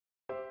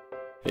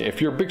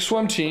If you're a big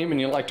swim team and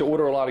you like to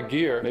order a lot of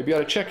gear, maybe you ought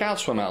to check out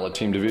Swim Outlet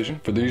Team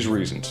Division for these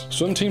reasons.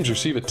 Swim teams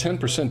receive a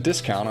 10%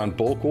 discount on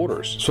bulk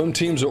orders. Swim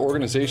teams or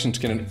organizations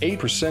get an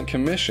 8%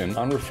 commission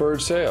on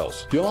referred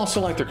sales. You'll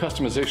also like their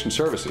customization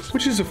services,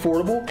 which is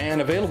affordable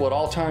and available at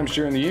all times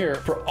during the year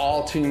for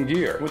all team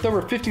gear. With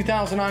over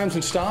 50,000 items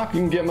in stock, you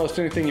can get most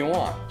anything you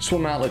want.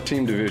 Swim Outlet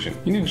Team Division.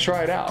 You need to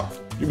try it out.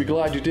 You'll be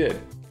glad you did.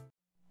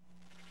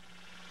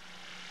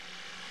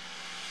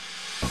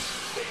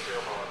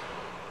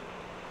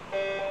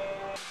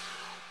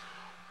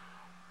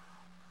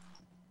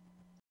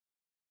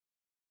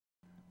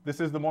 This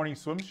is the Morning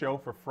Swim Show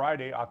for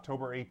Friday,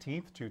 October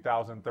 18th,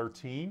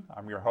 2013.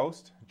 I'm your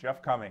host,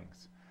 Jeff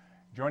Cummings.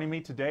 Joining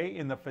me today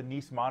in the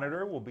Finis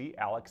Monitor will be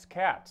Alex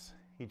Katz.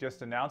 He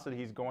just announced that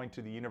he's going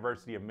to the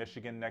University of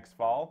Michigan next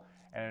fall,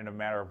 and in a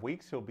matter of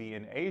weeks he'll be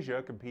in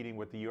Asia competing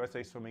with the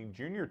USA Swimming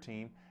Junior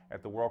team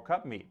at the World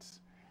Cup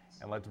meets.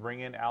 And let's bring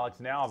in Alex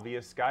now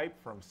via Skype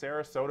from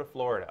Sarasota,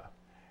 Florida.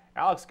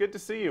 Alex, good to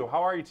see you.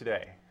 How are you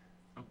today?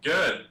 I'm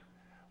good.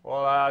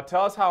 Well,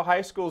 tell us how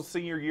high school's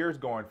senior year is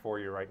going for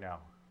you right now.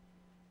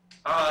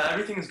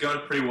 Everything's going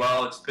pretty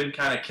well. It's been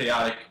kind of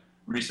chaotic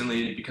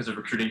recently because of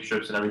recruiting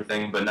trips and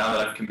everything, but now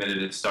that I've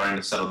committed, it's starting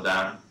to settle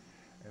down.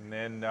 And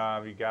then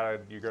you're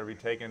going to be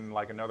taking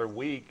like another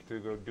week to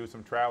go do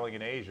some traveling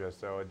in Asia,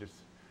 so it just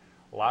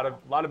a lot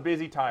of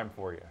busy time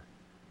for you.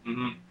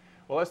 Mm-hmm.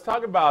 Well, let's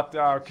talk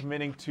about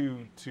committing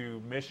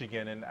to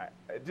Michigan, and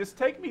just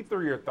take me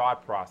through your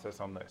thought process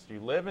on this. You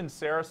live in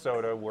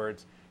Sarasota, where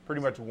it's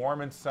pretty much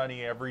warm and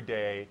sunny every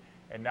day,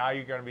 and now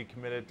you're going to be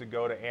committed to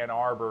go to Ann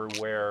Arbor,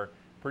 where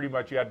pretty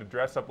much you had to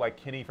dress up like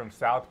Kenny from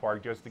South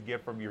Park just to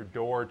get from your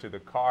door to the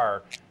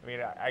car. I mean,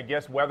 I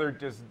guess weather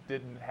just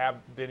didn't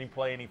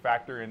play any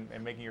factor in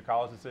making your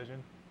college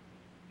decision?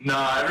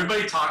 No,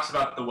 everybody talks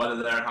about the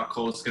weather there and how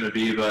cold it's going to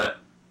be, but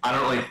I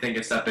don't really think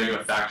it's that big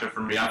of a factor for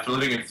me. After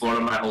living in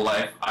Florida my whole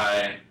life,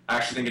 I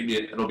actually think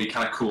it'll be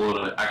kind of cool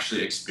to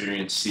actually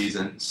experience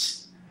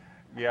seasons.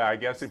 Yeah, I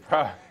guess it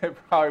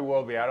probably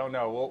will be. I don't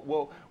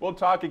know. We'll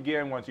talk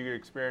again once you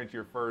experience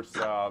your first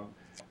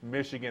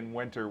Michigan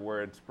winter,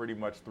 where it's pretty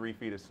much 3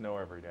 feet of snow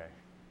every day.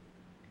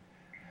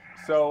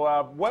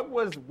 So what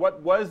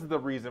was the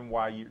reason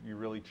why you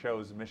really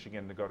chose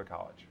Michigan to go to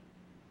college?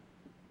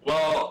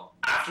 Well,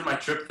 after my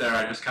trip there,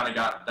 I just kind of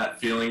got that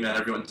feeling that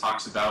everyone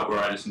talks about, where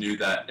I just knew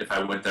that if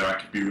I went there, I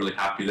could be really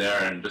happy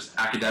there, and just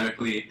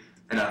academically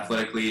and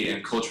athletically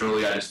and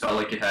culturally, I just felt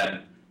like it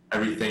had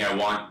everything I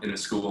want in a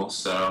school,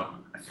 so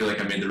I feel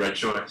like I made the right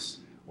choice.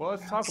 Well,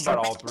 let's talk about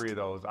all three of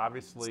those.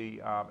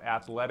 Obviously,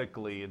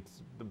 athletically,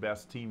 it's the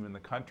best team in the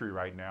country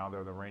right now.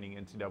 They're the reigning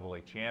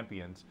NCAA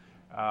champions.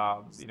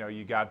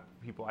 You got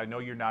people, I know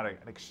you're not an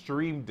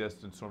extreme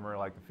distance swimmer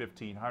like the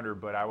 1500,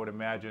 but I would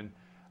imagine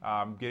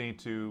getting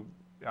to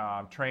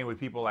train with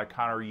people like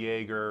Connor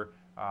Yeager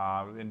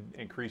and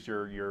increase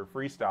your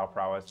freestyle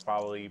prowess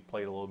probably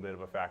played a little bit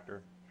of a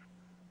factor.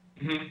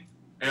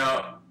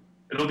 Mm-hmm.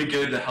 It'll be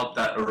good to help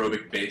that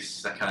aerobic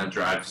base that kind of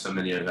drives so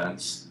many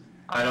events.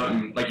 I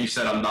don't, like you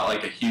said, I'm not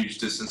like a huge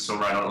distance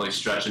swimmer. I don't really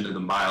stretch into the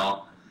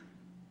mile,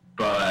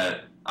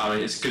 but I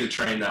mean, it's good to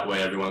train that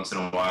way every once in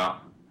a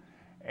while.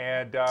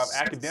 And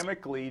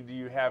academically, do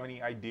you have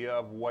any idea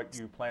of what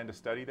you plan to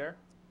study there?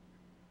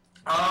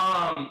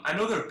 I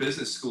know their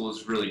business school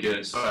is really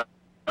good, so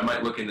I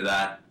might look into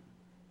that.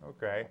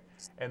 Okay.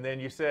 And then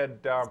you said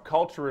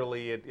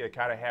culturally it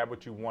kind of had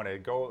what you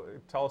wanted. Go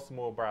tell us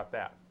more about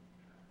that.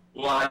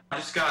 Well, I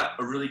just got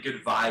a really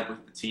good vibe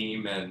with the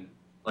team, and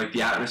like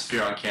the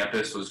atmosphere on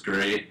campus was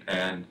great,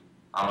 and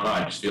I don't know,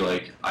 I just feel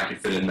like I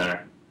could fit in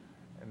there.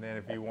 And then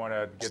if you want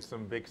to get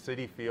some big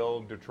city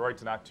feel,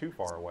 Detroit's not too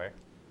far away.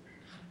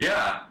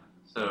 Yeah,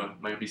 so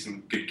might be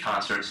some good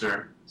concerts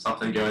or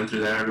something going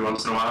through there every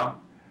once in a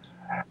while.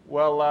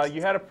 Well,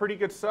 you had a pretty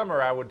good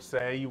summer, I would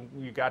say.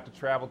 You got to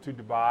travel to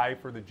Dubai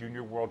for the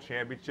Junior World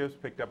Championships,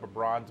 picked up a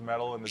bronze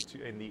medal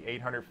in the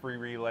 800 free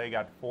relay,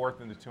 got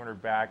fourth in the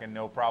 200 back, and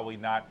no, probably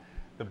not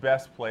the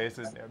best place.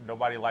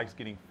 Nobody likes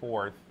getting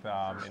fourth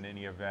in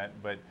any event,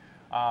 but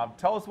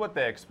tell us what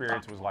the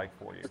experience was like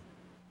for you.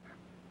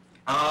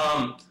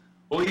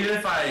 Well, even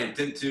if I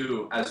didn't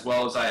do as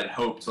well as I had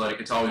hoped, like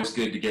it's always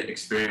good to get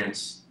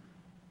experience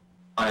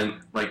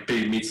on like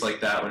big meets like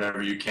that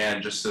whenever you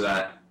can, just so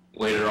that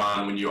later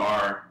on when you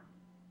are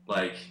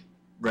like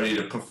ready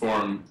to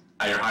perform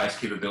at your highest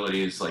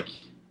capabilities, like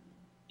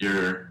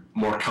you're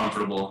more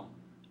comfortable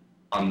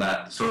on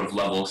that sort of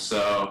level.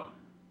 So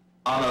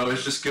I don't know, it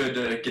was just good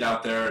to get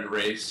out there and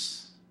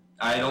race.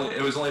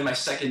 It was only my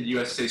second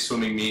USA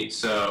swimming meet,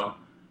 so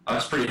I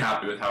was pretty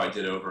happy with how I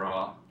did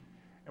overall.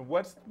 And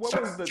what was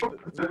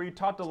we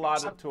talked to a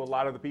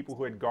lot of the people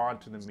who had gone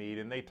to the meet,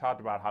 and they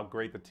talked about how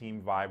great the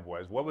team vibe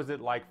was. What was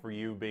it like for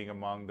you being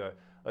among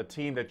a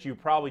team that you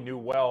probably knew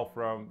well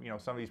from,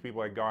 some of these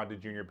people had gone to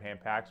Junior Pan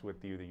Packs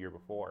with you the year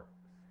before?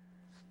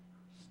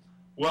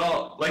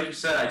 Well, like you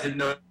said, I did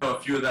know a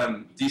few of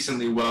them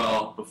decently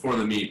well before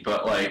the meet,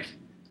 but like,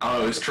 I don't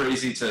know, it was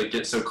crazy to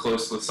get so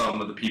close with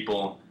some of the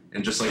people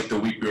in just like the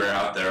week we were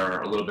out there,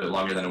 or a little bit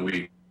longer than a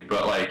week.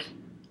 But like,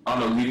 I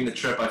don't know, leading the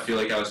trip, I feel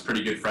like I was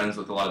pretty good friends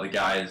with a lot of the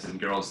guys and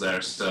girls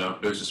there, so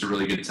it was just a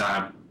really good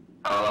time.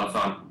 Had a lot of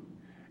fun.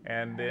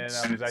 And then,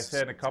 as I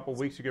said, in a couple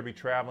weeks, you're going to be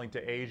traveling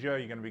to Asia.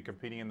 You're going to be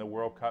competing in the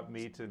World Cup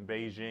meets in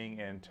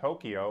Beijing and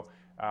Tokyo.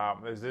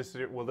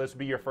 Will this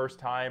be your first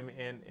time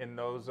in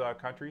those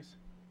countries?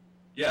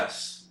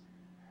 Yes.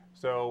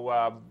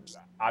 So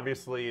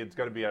obviously, it's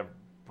going to be a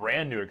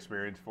brand new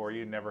experience for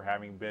you, never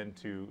having been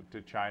to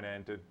China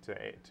and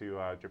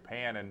to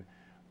Japan. And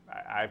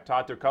I've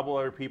talked to a couple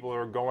other people who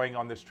are going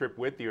on this trip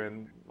with you,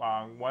 and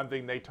one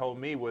thing they told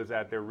me was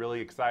that they're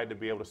really excited to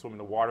be able to swim in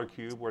the water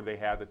cube where they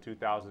had the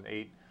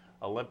 2008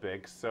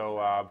 Olympics.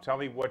 So tell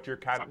me what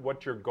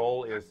your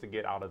goal is to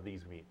get out of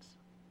these meets.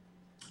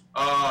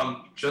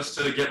 Just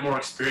to get more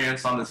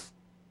experience on this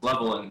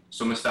level and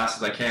swim as fast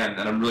as I can,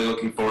 and I'm really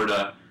looking forward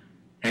to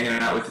hanging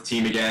out with the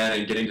team again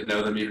and getting to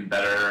know them even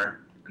better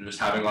and just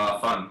having a lot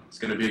of fun. It's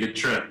going to be a good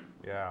trip.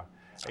 Yeah.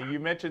 You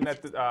mentioned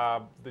that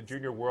the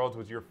Junior Worlds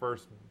was your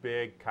first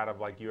big kind of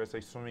like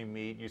USA swimming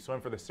meet. You swim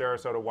for the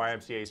Sarasota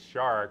YMCA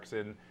Sharks,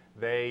 and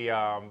they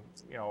are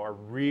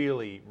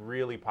really,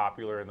 really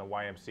popular in the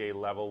YMCA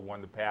level,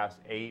 won the past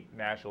 8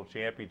 national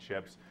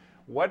championships.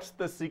 What's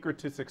the secret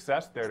to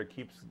success there that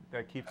keeps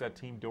that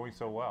team doing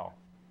so well?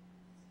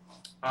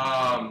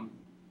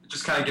 It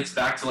just kind of gets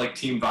back to like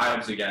team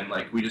vibes again.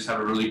 Like we just have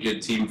a really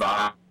good team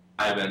vibe,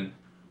 and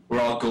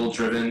we're all goal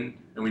driven,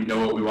 and we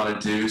know what we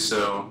want to do.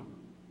 So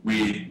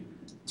we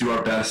do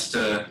our best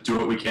to do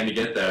what we can to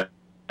get there.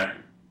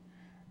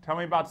 Tell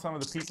me about some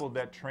of the people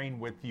that train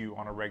with you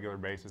on a regular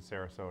basis,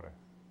 Sarasota.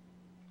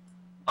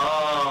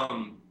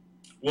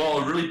 Well,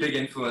 a really big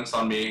influence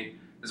on me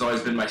has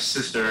always been my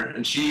sister,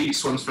 and she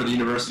swims for the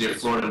University of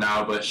Florida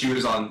now, but she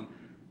was on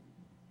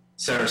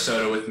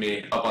Sarasota with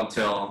me up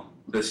until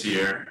this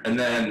year. And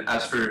then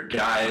as for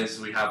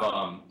guys, we have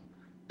a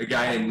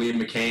guy named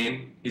Liam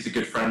McCain. He's a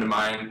good friend of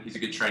mine. He's a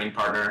good training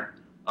partner.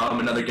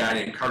 Another guy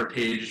named Carter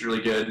Page is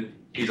really good.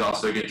 He's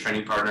also a good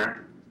training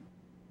partner.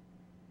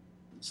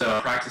 So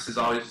practice is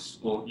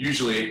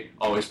usually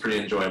always pretty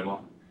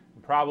enjoyable.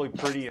 Probably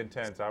pretty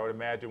intense. I would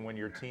imagine when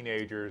you're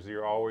teenagers,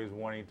 you're always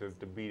wanting to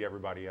beat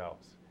everybody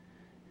else.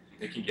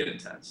 It can get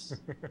intense.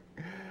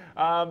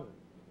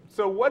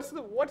 So what's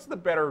the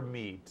better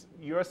meet?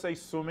 USA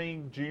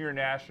Swimming Junior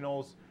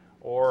Nationals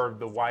or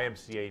the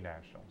YMCA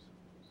Nationals?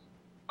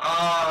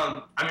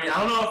 I mean, I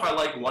don't know if I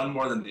like one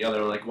more than the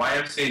other. Like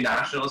YMCA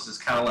Nationals is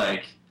kind of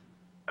like,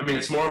 I mean,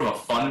 it's more of a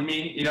fun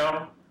meet, you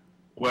know,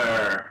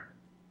 where,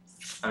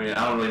 I mean,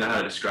 I don't really know how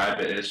to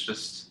describe it. It's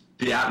just,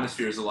 the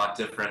atmosphere is a lot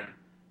different,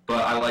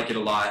 but I like it a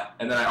lot.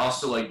 And then I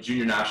also like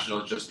Junior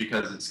Nationals just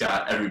because it's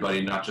got everybody,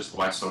 not just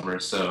Y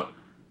swimmers. So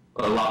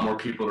a lot more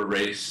people to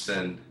race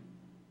and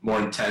more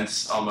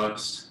intense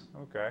almost.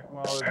 Okay.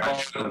 Well,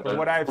 from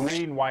what I've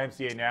seen,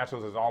 YMCA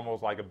Nationals is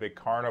almost like a big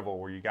carnival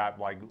where you got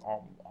like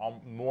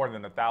more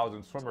than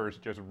 1,000 swimmers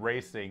just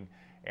racing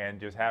and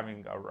just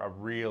having a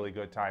really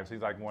good time.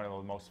 Seems like one of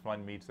the most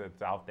fun meets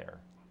that's out there.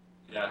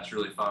 Yeah, it's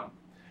really fun.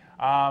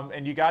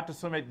 And you got to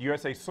swim at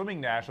USA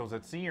Swimming Nationals,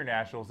 at Senior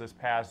Nationals this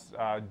past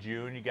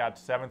June. You got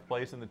 7th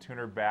place in the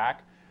tuner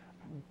back.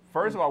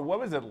 First of all, what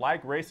was it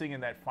like racing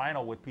in that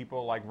final with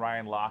people like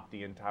Ryan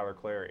Lochte and Tyler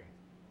Clary?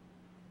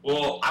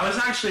 Well, I was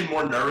actually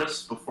more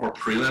nervous before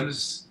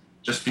prelims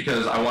just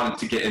because I wanted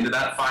to get into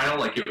that final,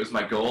 like it was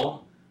my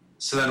goal.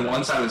 So then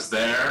once I was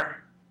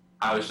there,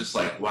 I was just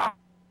like, wow,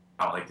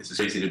 like this is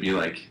crazy to be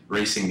like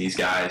racing these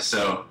guys.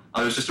 So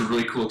it was just a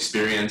really cool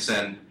experience,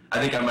 and I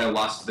think I might have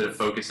lost a bit of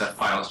focus at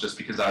finals just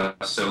because I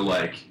was so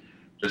like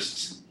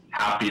just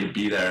happy to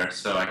be there.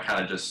 So I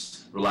kind of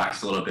just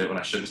relaxed a little bit when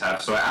I shouldn't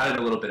have. So I added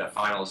a little bit at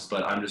finals,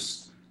 but I'm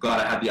just glad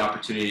I had the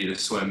opportunity to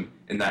swim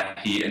in that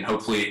heat, and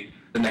hopefully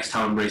the next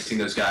time I'm racing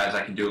those guys,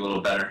 I can do a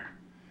little better.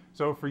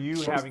 So for you,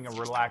 having a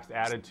relaxed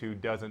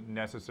attitude doesn't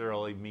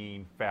necessarily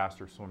mean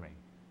faster swimming?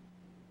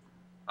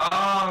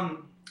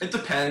 It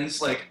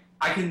depends. Like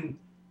I think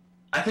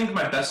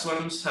my best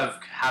swims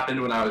have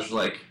happened when I was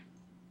like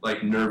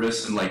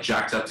nervous and like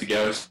jacked up to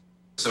go.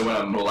 So when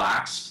I'm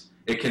relaxed,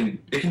 it can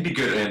be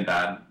good and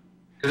bad.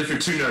 Because if you're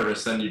too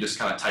nervous, then you just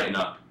kind of tighten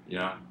up, you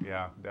know?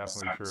 Yeah,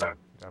 definitely true.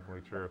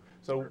 Definitely true.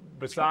 So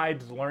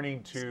besides the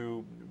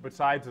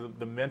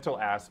mental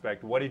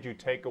aspect, what did you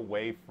take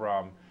away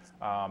from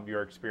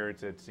your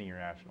experience at Senior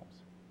Nationals?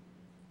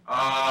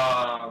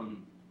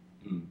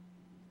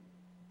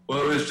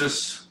 Well, it was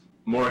just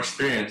more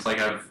experience, like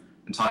I've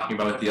been talking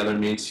about with the other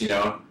meets, you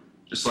know,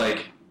 just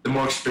like the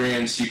more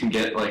experience you can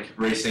get like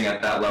racing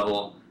at that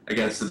level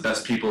against the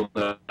best people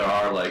that there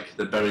are, like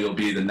the better you'll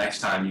be the next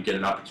time you get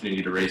an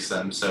opportunity to race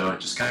them. So it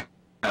just kind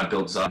of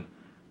builds up.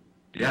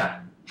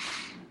 Yeah.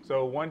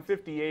 So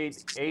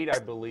 158.8, I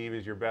believe,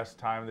 is your best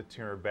time in the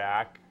tuner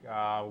back.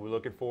 We're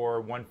looking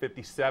for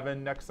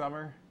 157 next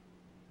summer,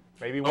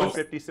 maybe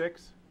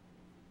 156.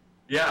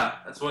 Yeah,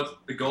 that's what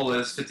the goal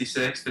is,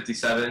 56,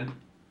 57.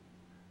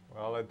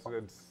 Well, it's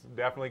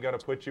definitely going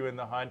to put you in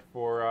the hunt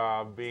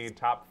for being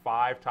top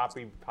 5, top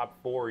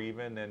 4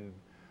 even, and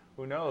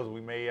who knows,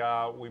 we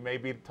may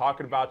be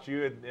talking about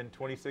you in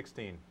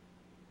 2016.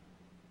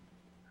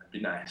 Be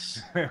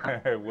nice.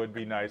 It would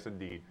be nice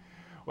indeed.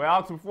 Well,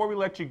 Alex, before we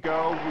let you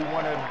go, we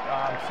want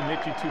to submit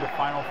you to the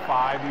final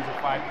 5. These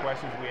are 5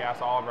 questions we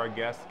ask all of our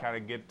guests to kind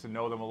of get to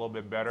know them a little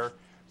bit better.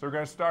 So we're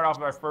going to start off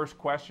with our first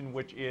question,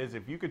 which is,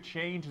 if you could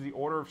change the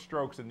order of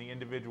strokes in the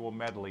individual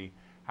medley,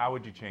 how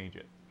would you change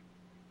it?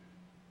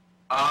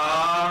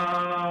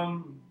 I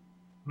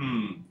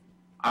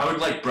would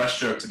like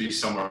breaststroke to be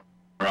somewhere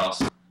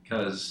else,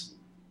 because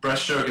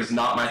breaststroke is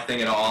not my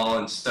thing at all,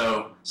 and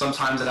so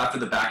sometimes after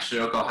the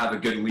backstroke I'll have a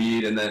good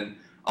lead, and then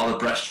all the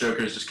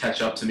breaststrokers just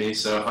catch up to me.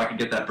 So if I could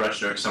get that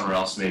breaststroke somewhere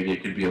else, maybe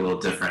it could be a little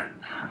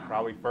different.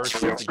 Probably first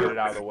just to get it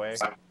out of the way.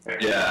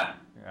 Yeah.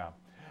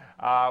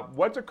 Yeah.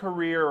 What's a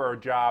career or a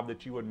job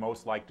that you would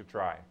most like to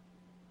try?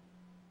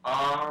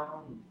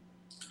 Well,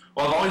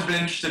 I've always been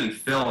interested in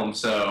film,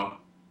 so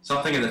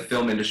something in the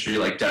film industry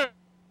like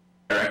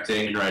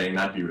directing and writing,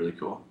 that'd be really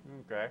cool.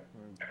 Okay,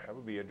 that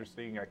would be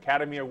interesting.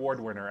 Academy Award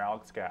winner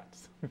Alex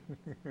Katz.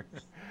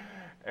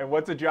 And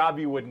what's a job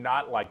you would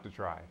not like to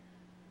try?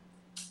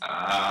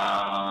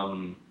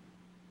 I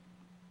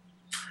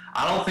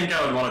don't think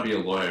I would want to be a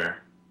lawyer.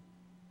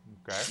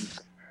 Okay,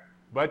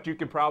 but you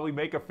could probably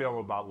make a film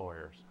about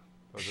lawyers.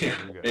 Yeah,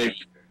 maybe.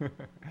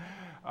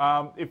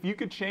 If you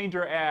could change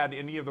or add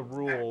any of the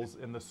rules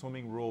in the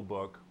swimming rule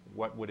book,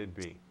 what would it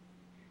be?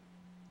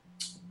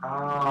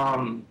 I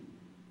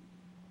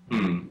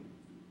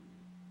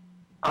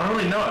don't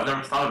really know. I've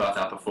never thought about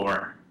that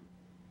before.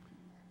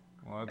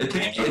 Well, I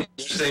think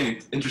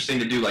it's interesting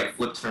to do like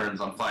flip turns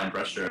on flying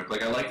breaststroke.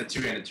 Like I like the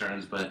two-handed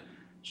turns, but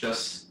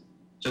just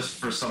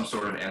for some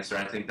sort of answer,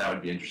 I think that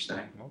would be interesting.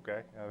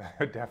 Okay,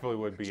 that definitely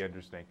would be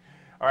interesting.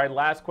 All right,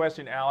 last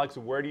question, Alex.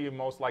 Where do you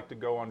most like to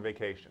go on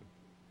vacation?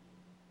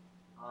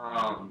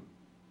 I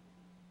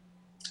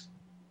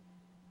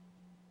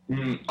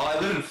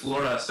live in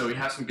Florida, so we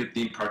have some good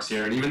theme parks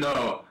here. And even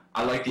though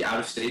I like the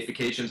out-of-state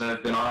vacations that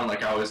I've been on,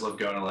 like I always love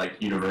going to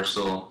like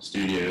Universal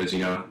Studios. You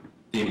know,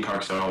 theme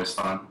parks are always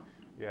fun.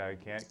 Yeah, you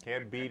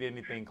can't beat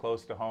anything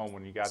close to home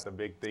when you got the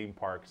big theme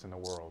parks in the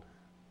world.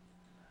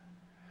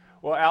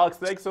 Well, Alex,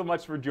 thanks so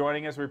much for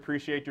joining us. We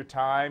appreciate your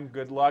time.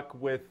 Good luck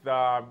with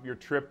your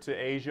trip to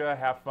Asia.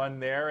 Have fun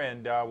there,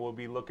 and we'll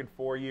be looking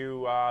for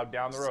you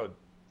down the road.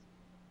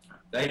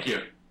 Thank you.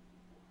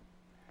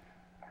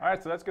 All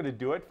right, so that's going to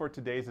do it for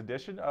today's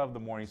edition of the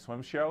Morning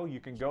Swim Show. You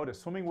can go to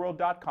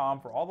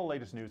swimmingworld.com for all the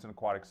latest news in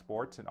aquatic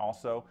sports, and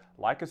also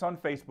like us on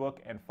Facebook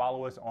and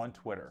follow us on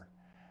Twitter.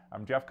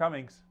 I'm Jeff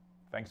Cummings.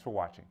 Thanks for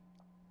watching.